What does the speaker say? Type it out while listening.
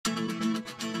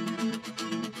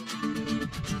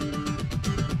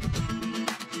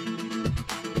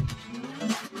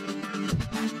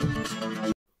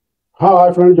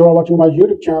Hi friends, you are watching my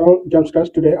YouTube channel,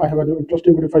 CREST. Today I have an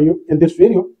interesting video for you. In this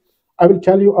video, I will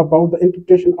tell you about the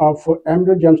interpretation of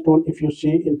emerald gemstone if you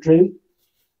see in dream,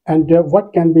 and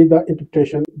what can be the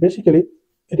interpretation. Basically,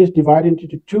 it is divided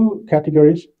into two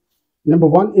categories. Number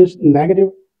one is negative,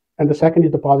 and the second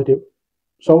is the positive.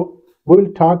 So we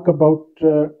will talk about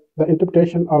the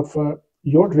interpretation of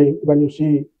your dream when you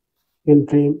see in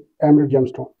dream emerald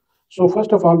gemstone. So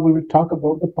first of all, we will talk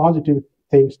about the positive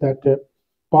things that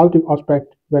positive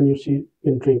aspect when you see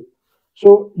in dream.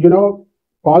 So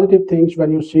positive things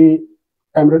when you see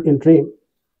emerald in dream.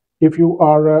 If you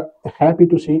are happy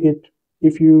to see it,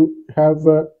 if you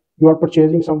are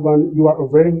purchasing someone, you are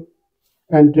wearing,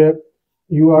 and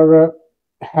you are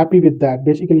happy with that.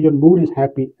 Basically, your mood is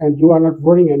happy, and you are not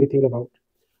worrying anything about.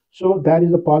 So that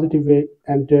is a positive way,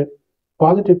 and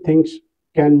positive things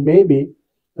can maybe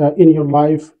in your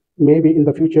life, maybe in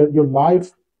the future, your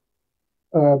life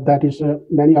that is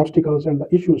many obstacles and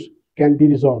the issues can be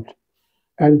resolved.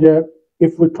 And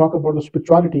if we talk about the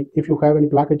spirituality, if you have any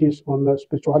blockages on the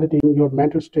spirituality, your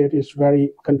mental state is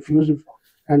very confused,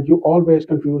 and you always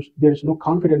confused. There is no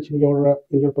confidence in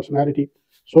your personality,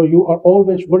 so you are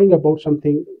always worrying about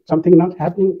something not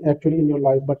happening actually in your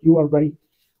life, but you are very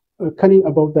cunning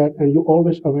about that, and you're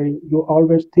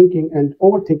always thinking and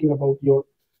overthinking about your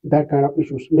that kind of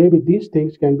issues. Maybe these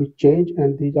things can be changed,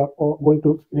 and these are all going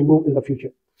to remove in the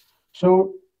future.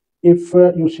 So if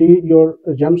you see your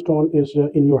gemstone is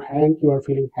in your hand, you are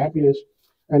feeling happiness,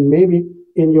 and maybe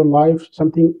in your life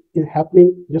something is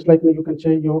happening. Just like you can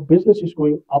say your business is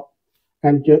going up,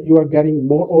 and you are getting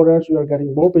more orders, you are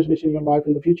getting more business in your life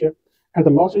in the future, and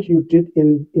the losses you did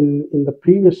in the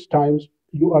previous times,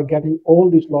 you are getting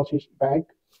all these losses back,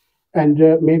 and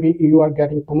maybe you are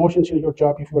getting promotions in your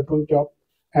job if you are doing job,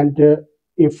 and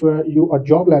if you are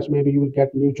jobless, maybe you will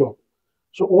get new job.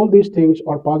 So all these things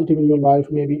are positive in your life,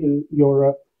 maybe in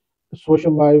your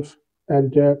social life,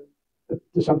 and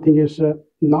something is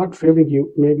not favoring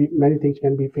you. Maybe many things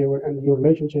can be favored, and your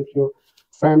relationships, your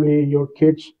family, your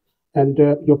kids, and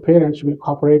your parents will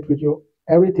cooperate with you.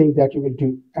 Everything that you will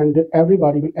do, and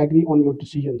everybody will agree on your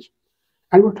decisions.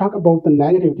 And we'll talk about the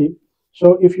negativity.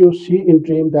 So if you see in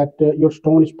dream that your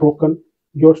stone is broken,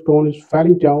 your stone is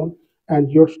falling down, and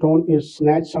your stone is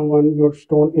snatched someone, your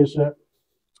stone is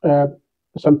uh,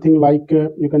 something like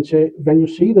you can say when you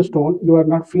see the stone, you are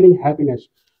not feeling happiness.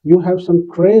 You have some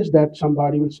craze that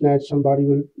somebody will snatch, somebody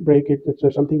will break it,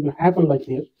 something will happen like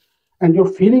this. And your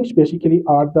feelings basically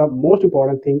are the most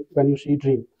important thing when you see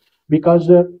dream, because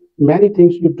many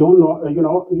things you don't know,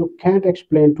 you can't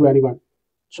explain to anyone.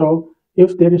 So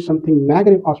if there is something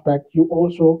negative aspect, you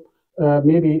also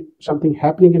maybe something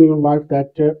happening in your life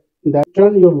that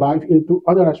turn your life into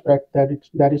other aspect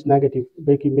that is negative.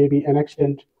 Maybe an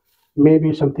accident,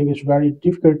 maybe something is very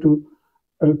difficult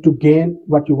to gain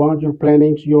what you want. Your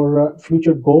plannings, your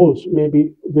future goals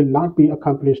maybe will not be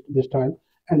accomplished this time,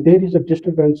 and there is a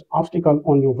disturbance, obstacle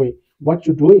on your way. What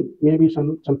you're doing, maybe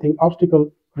something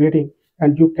obstacle creating,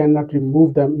 and you cannot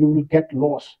remove them. You will get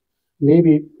lost.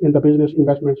 Maybe in the business,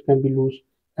 investments can be loose,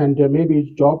 and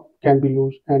maybe job can be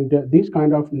loose, and these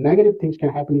kind of negative things can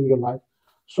happen in your life.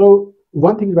 So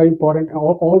one thing is very important. I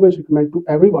always recommend to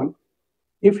everyone,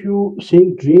 if you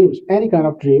see dreams, any kind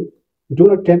of dream, do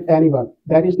not tell anyone.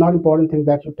 That is not important thing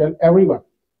that you tell everyone.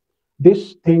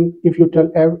 This thing, if you tell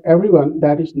everyone,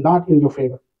 that is not in your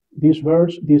favor. These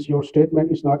words, this your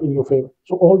statement is not in your favor.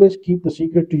 So always keep the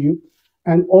secret to you,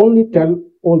 and only tell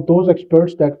all those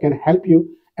experts that can help you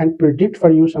and predict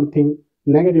for you something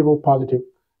negative or positive.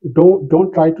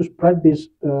 Don't try to spread these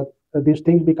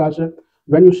things, because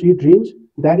when you see dreams,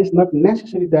 that is not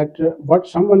necessary that what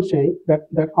someone's saying,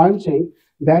 that I'm saying,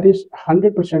 that is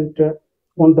 100%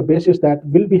 on the basis that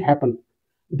will be happen.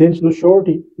 There is no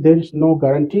surety, there is no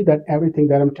guarantee that everything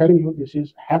that I'm telling you, this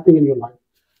is happening in your life.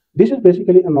 This is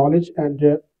basically a knowledge, and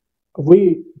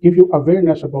we give you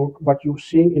awareness about what you're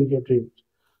seeing in your dreams.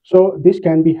 So this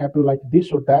can be happen like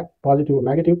this or that, positive or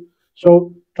negative.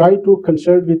 So try to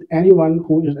consult with anyone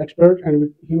who is expert,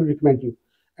 and he will recommend you.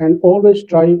 And always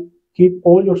try keep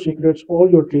all your secrets, all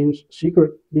your dreams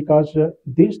secret, because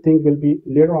these things will be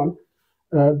later on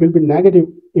will be negative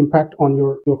impact on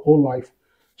your whole life.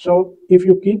 So if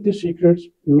you keep these secrets,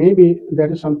 maybe that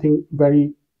is something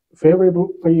very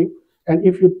favorable for you. And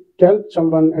if you tell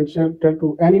someone and tell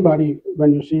to anybody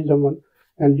when you see someone,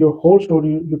 and your whole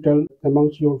story you tell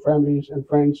amongst your families and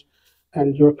friends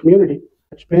and your community,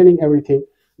 explaining everything,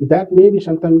 that maybe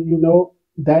sometimes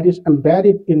that is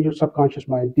embedded in your subconscious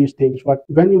mind, these things. But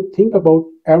when you think about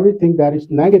everything that is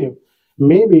negative,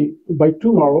 maybe by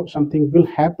tomorrow something will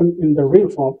happen in the real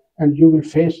form, and you will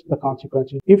face the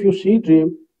consequences. If you see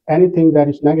dream anything that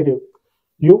is negative,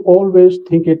 You always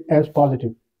think it as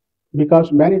positive,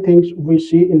 because many things we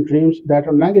see in dreams that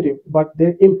are negative, but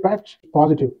their impact is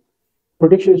positive.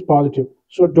 Prediction is positive.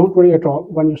 So don't worry at all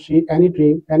when you see any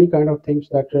dream, any kind of things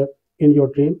that in your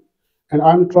dream. And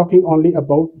I'm talking only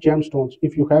about gemstones.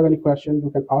 If you have any question, you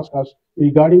can ask us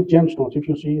regarding gemstones. If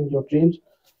you see in your dreams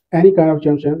any kind of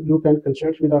gemstone, you can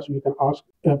consult with us. We can ask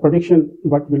prediction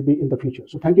what will be in the future.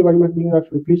 So thank you very much for being with us.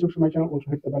 Please subscribe to my channel. Also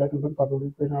hit the bell icon for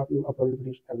notification of new uploaded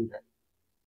videos every day.